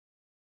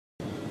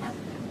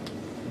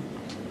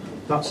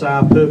That's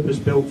our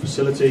purpose-built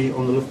facility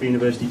on the Loughborough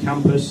University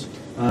campus.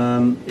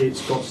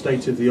 It's got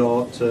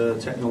state-of-the-art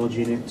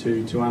technology in it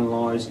to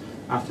analyse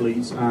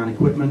athletes and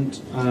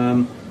equipment.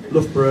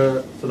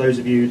 Loughborough, for those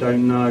of you who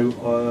don't know,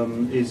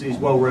 is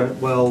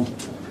well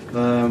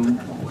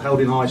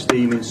held in high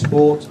esteem in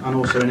sport and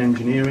also in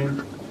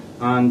engineering,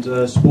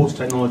 and sports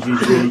technology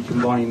is really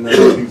combining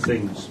those two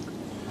things.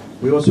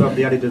 We also have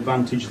the added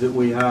advantage that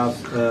we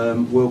have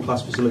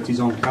world-class facilities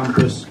on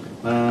campus.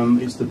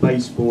 It's the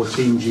base for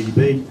Team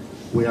GB.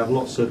 We have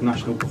lots of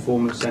national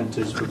performance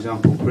centres, for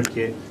example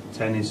cricket,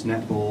 tennis,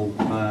 netball,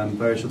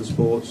 various other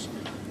sports,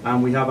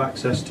 and we have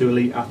access to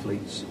elite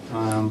athletes.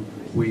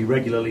 We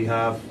regularly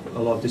have a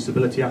lot of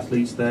disability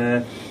athletes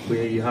there.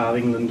 We have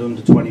England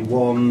under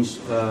 21s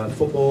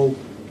football.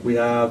 We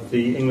have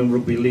the England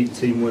Rugby League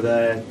team were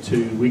there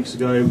 2 weeks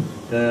ago.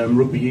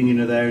 Rugby Union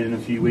are there in a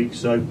few weeks.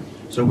 So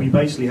we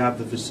basically have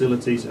the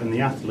facilities and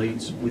the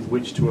athletes with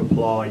which to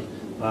apply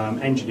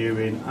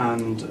engineering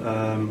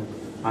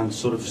and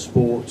sort of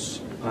sports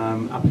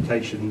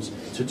applications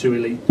to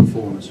elite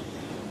performers.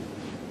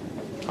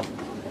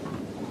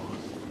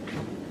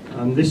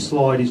 And this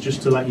slide is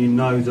just to let you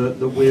know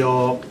that we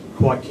are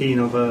quite keen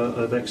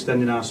of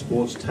extending our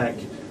sports tech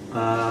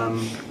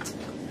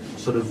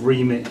sort of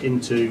remit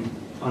into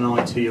an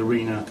IT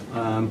arena,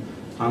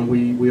 and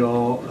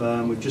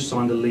we've just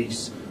signed a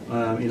lease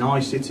in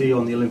iCity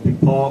on the Olympic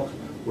Park.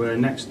 We're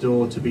next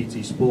door to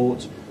BT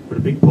Sport, but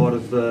a big part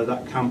of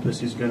that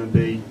campus is going to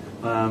be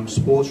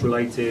sports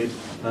related,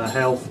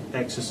 health,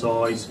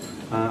 exercise,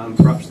 and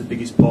perhaps the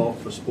biggest part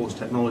for sports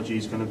technology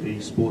is going to be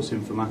sports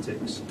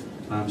informatics.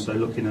 So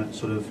looking at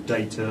sort of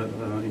data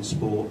in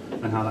sport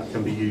and how that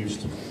can be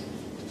used.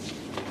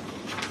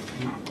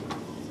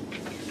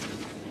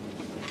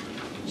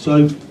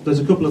 So there's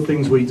a couple of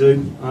things we do,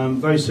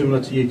 very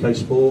similar to UK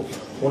sport.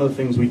 One of the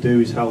things we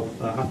do is help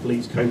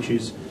athletes,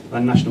 coaches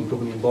and national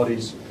governing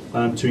bodies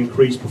to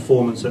increase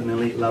performance at an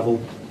elite level.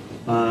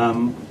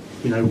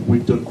 You know,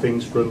 we've done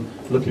things from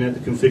looking at the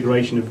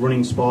configuration of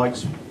running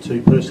spikes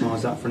to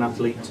personalise that for an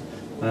athlete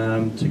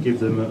to give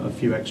them a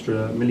few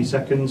extra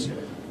milliseconds.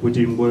 We're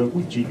doing work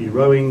with GB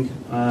rowing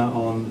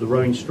on the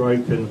rowing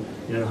stroke and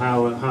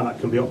how that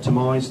can be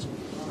optimised.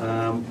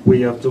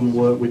 We have done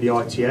work with the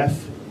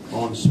ITF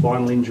on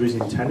spinal injuries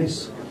in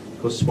tennis,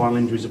 because spinal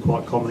injuries are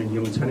quite common in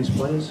young tennis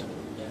players.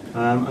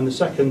 And the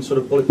second sort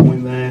of bullet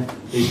point there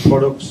is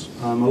products.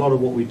 A lot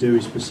of what we do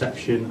is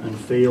perception and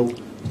feel,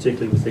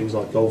 particularly with things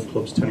like golf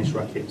clubs, tennis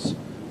rackets.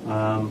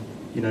 One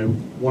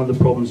of the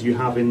problems you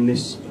have in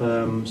this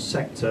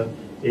sector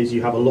is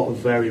you have a lot of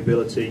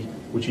variability,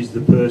 which is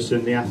the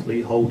person, the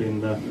athlete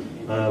holding the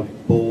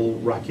ball,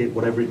 racket,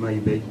 whatever it may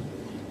be.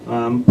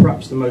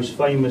 Perhaps the most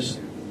famous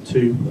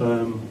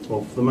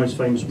the most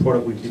famous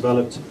product we've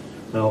developed,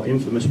 or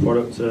infamous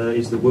product,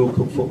 is the World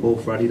Cup football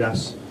for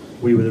Adidas.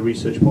 We were the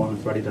research partner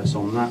for Adidas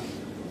on that.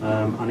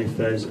 And if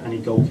there's any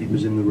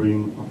goalkeepers in the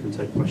room, I can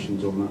take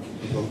questions on that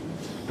as well.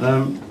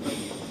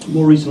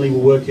 More recently,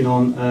 we're working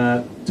on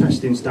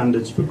testing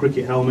standards for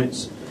cricket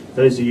helmets.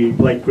 Those of you who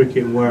play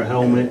cricket and wear a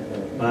helmet,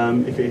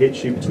 if it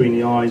hits you between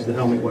the eyes, the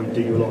helmet won't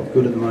do you a lot of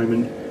good at the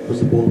moment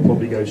because the ball will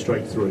probably go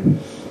straight through.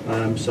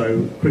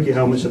 So cricket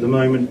helmets at the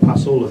moment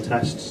pass all the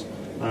tests,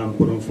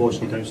 but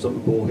unfortunately don't stop the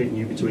ball hitting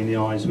you between the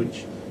eyes,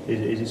 which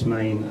is its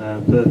main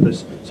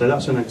purpose. So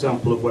that's an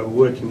example of where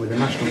we're working with a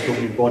national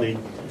governing body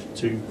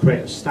to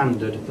create a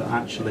standard that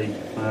actually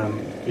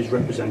is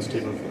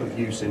representative of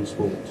use in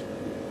sport.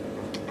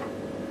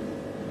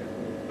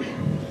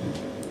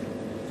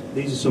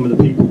 These are some of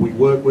the people we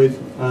work with.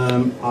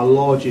 Our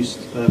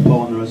largest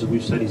partner, as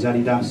we've said, is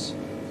Adidas.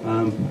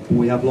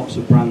 We have lots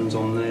of brands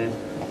on there,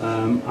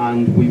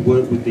 and we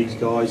work with these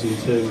guys in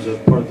terms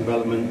of product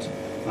development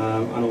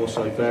and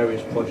also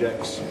various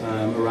projects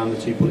around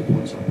the 2 bullet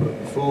points I put up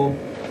before.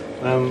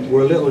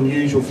 We're a little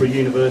unusual for a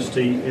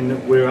university in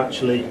that we're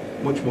actually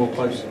much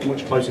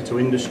closer to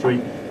industry,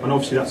 and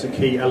obviously that's a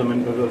key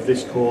element of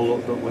this call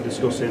that we're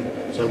discussing.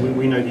 So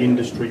we know the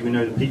industry, we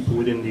know the people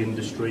within the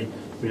industry,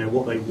 we know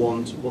what they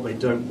want, what they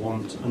don't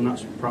want, and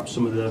that's perhaps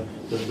some of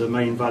the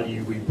main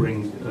value we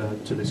bring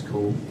to this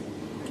call.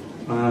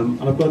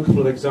 And I've got a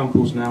couple of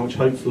examples now which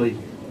hopefully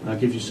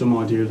gives you some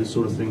idea of the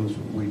sort of things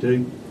we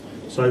do.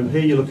 So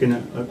here you're looking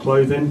at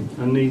clothing,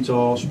 and these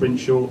are sprint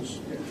shorts,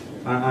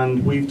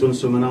 and we've done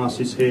some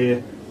analysis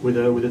here with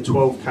a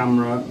 12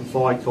 camera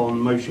Vicon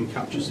motion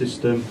capture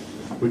system.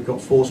 We've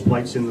got force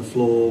plates in the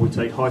floor, we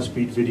take high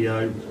speed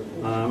video,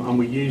 and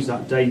we use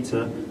that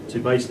data to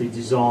basically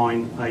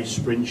design a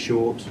sprint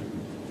short.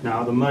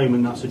 Now at the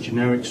moment that's a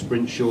generic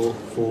sprint short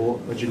for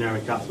a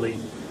generic athlete.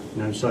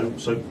 So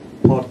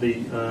part of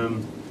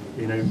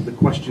the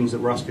questions that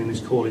we're asking in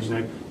this call is,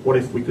 what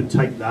if we could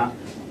take that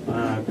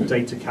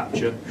data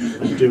capture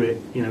and do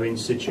it in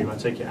situ? I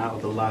take it out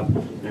of the lab.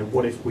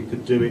 What if we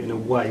could do it in a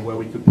way where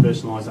we could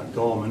personalise that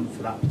garment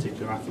for that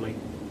particular athlete?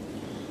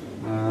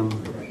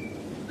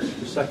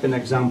 The second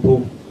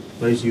example,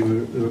 those of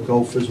you who are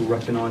golfers will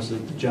recognise the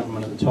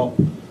gentleman at the top.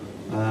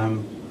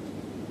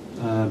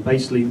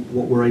 Basically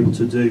what we're able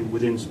to do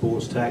within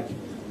sports tech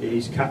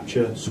is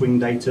capture swing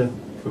data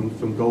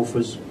from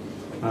golfers.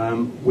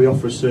 We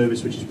offer a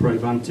service which is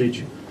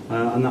ProVantage,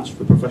 and that's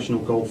for professional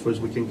golfers.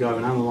 We can go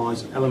and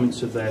analyse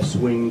elements of their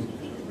swing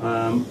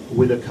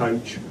with a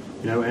coach.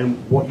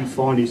 And what you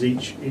find is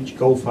each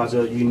golf has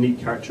a unique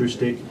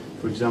characteristic.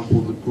 For example,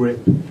 the grip.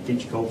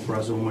 Each golfer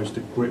has almost a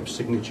grip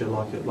signature,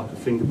 like a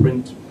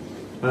fingerprint.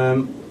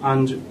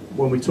 And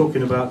when we're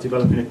talking about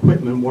developing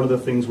equipment, one of the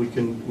things we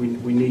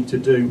need to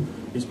do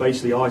is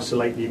basically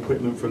isolate the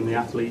equipment from the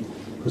athlete,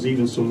 because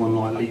even someone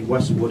like Lee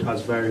Westwood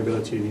has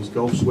variability in his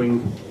golf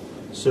swing.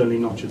 Certainly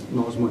not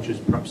as much as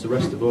perhaps the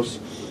rest of us,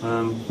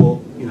 but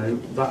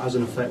that has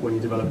an effect when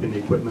you're developing the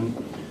equipment.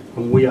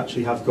 And we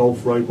actually have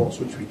golf robots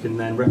which we can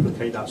then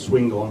replicate that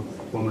swing on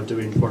when we're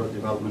doing product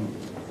development.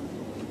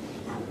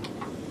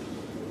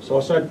 So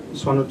I said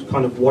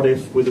kind of what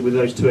if with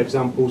those two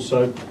examples.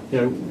 So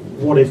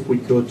what if we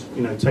could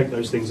take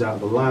those things out of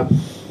the lab?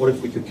 What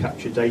if we could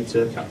capture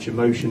data, capture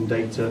motion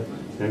data?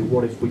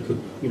 What if we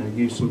could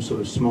use some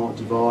sort of smart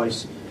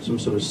device, some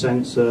sort of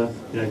sensor,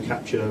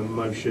 capture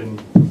motion,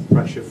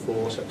 pressure,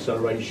 force,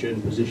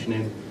 acceleration,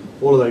 positioning,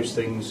 all of those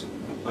things.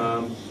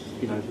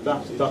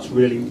 That's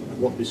really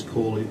what this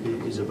call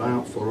is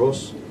about for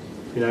us.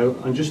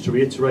 And just to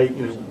reiterate,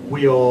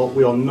 we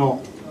are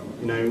not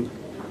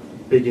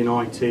big in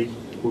IT.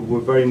 We're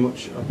very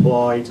much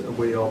applied.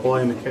 We are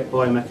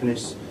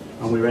biomechanists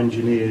and we're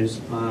engineers.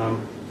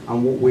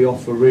 And what we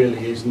offer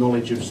really is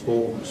knowledge of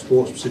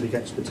sport-specific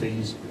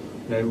expertise.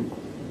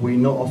 We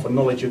not offer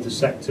knowledge of the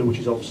sector, which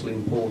is obviously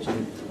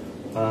important.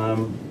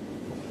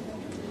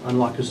 And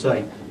like I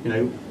say,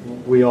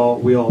 we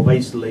are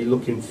basically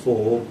looking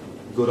for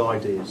good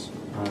ideas.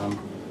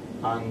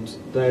 And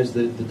there's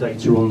the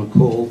data on the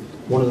call.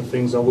 One of the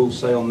things I will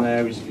say on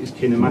there is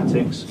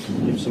kinematics.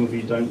 If some of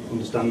you don't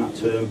understand that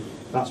term,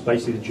 that's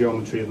basically the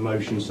geometry of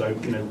motion. So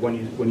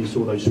when you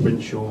saw those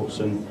sprint shorts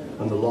and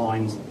the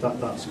lines,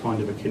 that's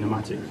kind of a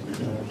kinematic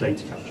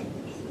data capture.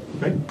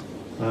 Okay.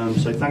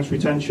 So thanks for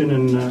your attention,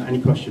 and any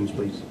questions,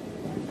 please.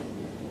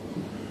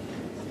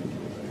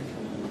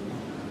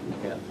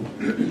 Yeah.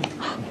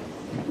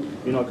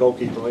 You're not a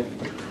goalkeeper, are you?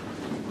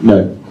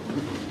 No.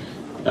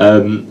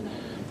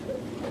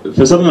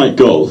 For something like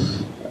golf,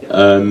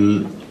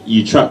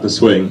 you track the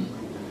swing.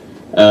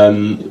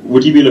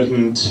 Would you be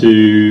looking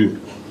to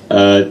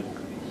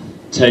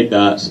take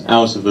that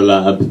out of the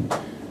lab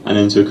and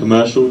into a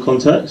commercial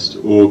context,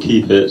 or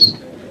keep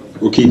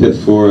it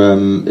for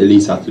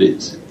elite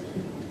athletes?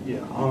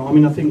 Yeah, I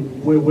mean, I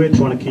think we're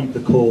trying to keep the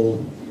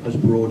call as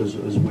broad as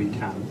we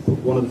can. But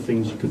one of the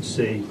things you could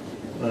see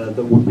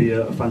that would be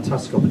a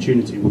fantastic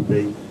opportunity would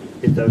be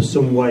if there was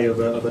some way of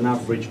an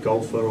average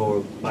golfer or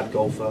a bad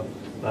golfer,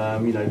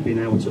 being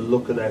able to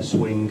look at their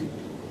swing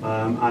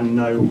and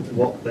know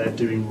what they're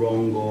doing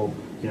wrong, or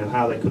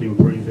how they could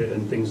improve it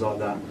and things like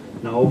that.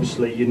 Now,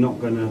 obviously, you're not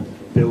going to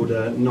build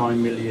a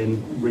 9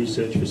 million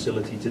research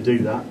facility to do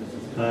that.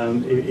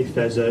 If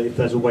there's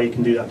a way you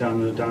can do that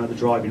down at the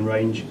driving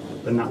range,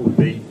 then that would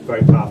be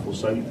very powerful.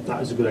 So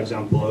that is a good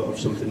example of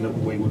something that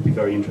we would be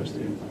very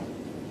interested in.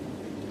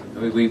 I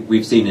mean,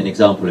 we've seen an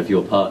example of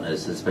your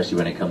partners, especially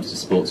when it comes to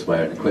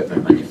sportswear and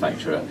equipment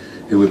manufacturer,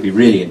 who would be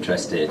really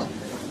interested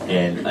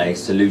in a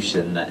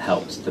solution that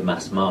helps the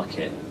mass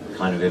market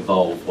kind of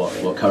evolve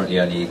what currently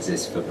only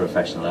exists for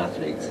professional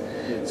athletes.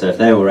 So if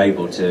they were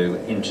able to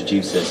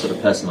introduce a sort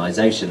of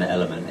personalisation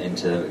element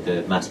into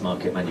the mass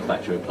market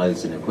manufacturer of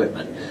clothes and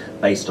equipment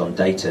based on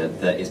data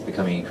that is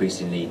becoming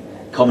increasingly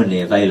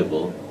commonly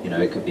available,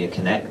 it could be a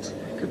Kinect,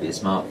 it could be a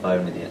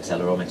smartphone with the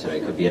accelerometer,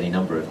 it could be any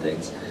number of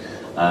things,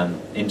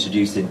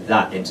 introducing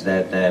that into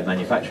their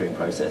manufacturing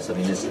process. I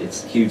mean,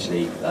 it's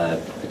hugely,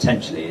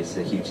 potentially, it's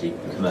a hugely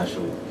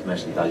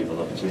commercially valuable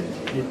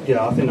opportunity.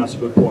 Yeah, I think that's a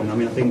good point. I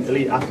mean, I think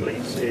elite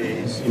athletes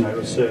is,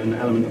 a certain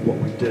element of what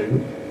we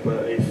do,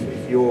 but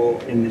if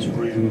you're in this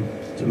room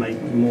to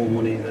make more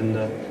money than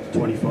the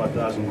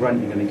 25,000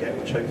 grant you're going to get,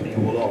 which hopefully you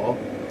all are,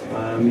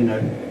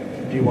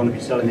 do you want to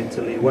be selling it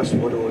to Lee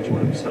Westwood, or do you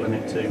want to be selling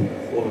it to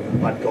all of the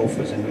bad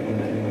golfers in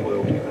the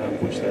world,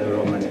 which there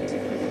are many?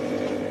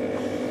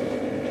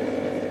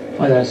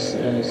 Hi there,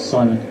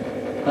 Simon.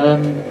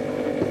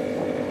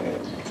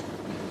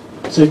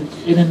 So,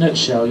 in a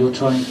nutshell, you're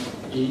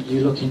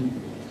looking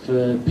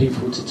for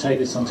people to take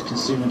this onto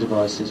consumer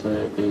devices,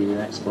 whether it be an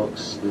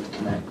Xbox with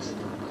Kinect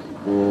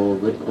or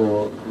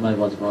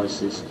mobile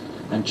devices,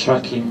 and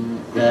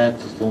tracking their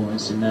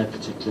performance in their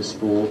particular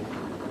sport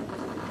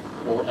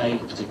or a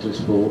particular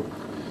sport,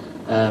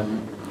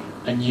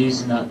 and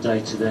using that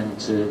data then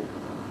to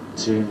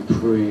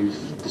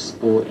improve the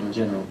sport in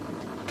general.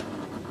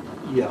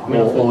 Yeah, I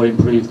mean, or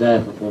improve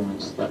their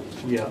performance.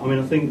 Yeah, I mean,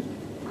 I think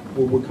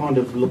we're kind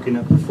of looking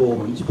at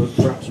performance, but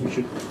perhaps we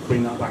should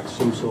bring that back to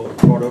some sort of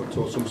product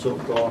or some sort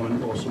of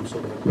garment or some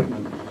sort of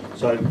equipment.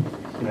 So,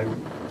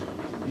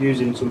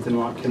 using something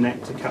like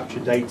Kinect to capture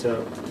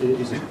data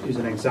is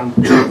an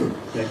example.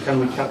 Can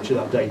we capture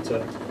that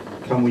data?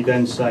 Can we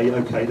then say,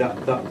 okay,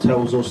 that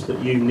tells us that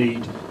you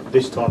need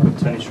this type of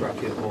tennis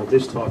racket or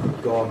this type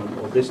of garment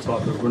or this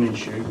type of running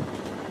shoe,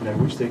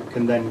 which they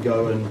can then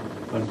go and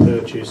and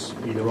purchase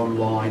either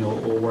online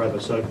or wherever.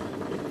 So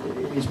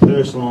it's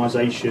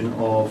personalisation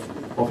of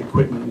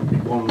equipment would be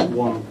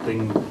one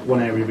thing,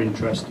 one area of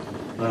interest,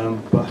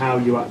 but how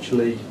you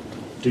actually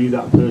do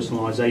that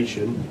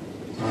personalisation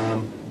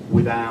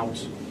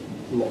without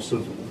lots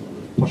of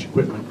posh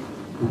equipment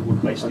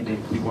would basically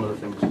be one of the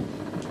things.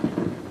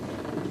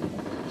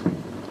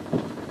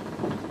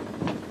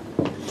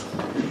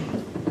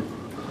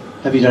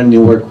 Have you done any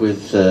work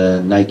with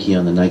Nike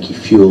on the Nike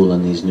Fuel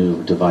and these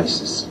new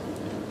devices?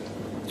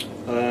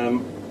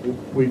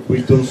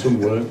 We've done some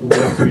work. We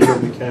have to be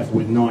really careful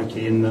with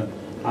Nike in that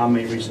our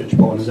main research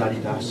partner is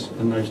Adidas,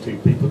 and those two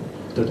people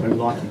don't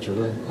like each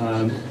other.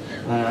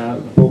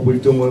 But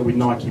we've done work with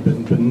Nike,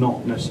 but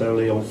not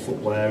necessarily on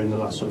footwear in the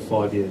last sort of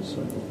 5 years.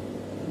 So.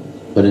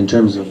 But in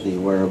terms of the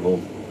wearable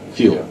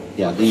fuel,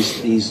 yeah,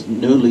 these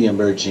newly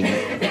emerging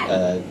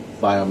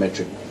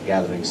biometric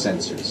gathering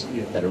sensors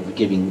that are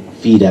gathering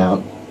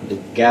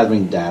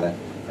data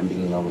and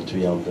being able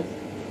to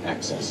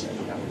access it.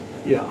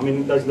 Yeah, I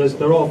mean,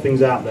 there are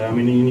things out there. I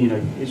mean, you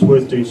know, it's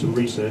worth doing some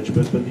research.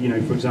 But you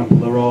know, for example,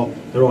 there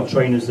are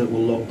trainers that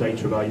will log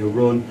data about your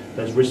run.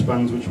 There's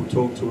wristbands which will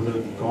talk to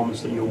other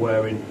garments that you're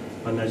wearing,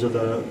 and there's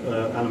other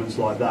elements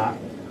like that.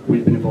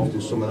 We've been involved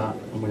in some of that,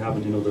 and we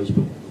haven't in others.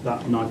 But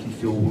that Nike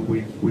Fuel,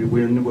 we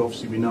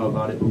obviously we know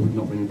about it, but we've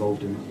not been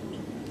involved in it.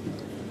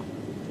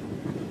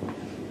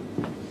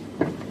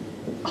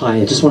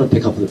 Hi, I just want to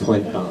pick up on the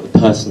point about the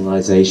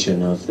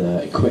personalisation of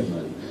the equipment.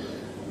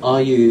 Are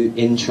you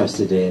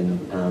interested in,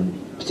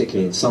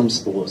 particularly in some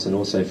sports and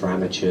also for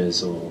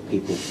amateurs or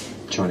people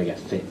trying to get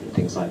fit and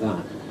things like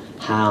that,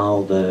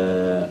 how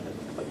the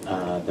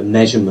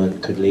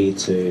measurement could lead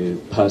to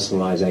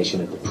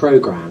personalisation of the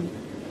programme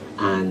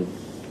and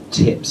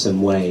tips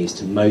and ways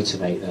to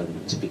motivate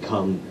them to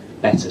become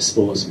better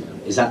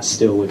sportsmen? Is that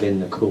still within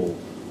the core?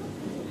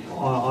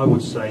 I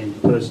would say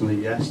personally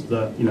yes,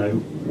 that you know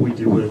we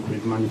do work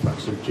with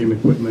manufactured gym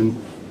equipment,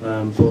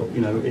 but you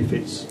know if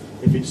it's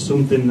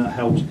something that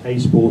helps a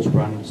sports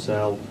brand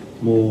sell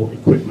more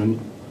equipment,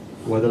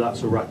 whether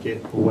that's a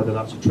racket or whether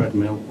that's a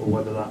treadmill or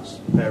whether that's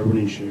a pair of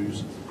running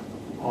shoes,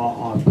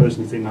 I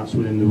personally think that's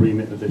within the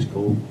remit of this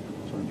call.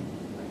 So.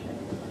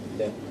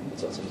 Yeah,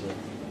 that's what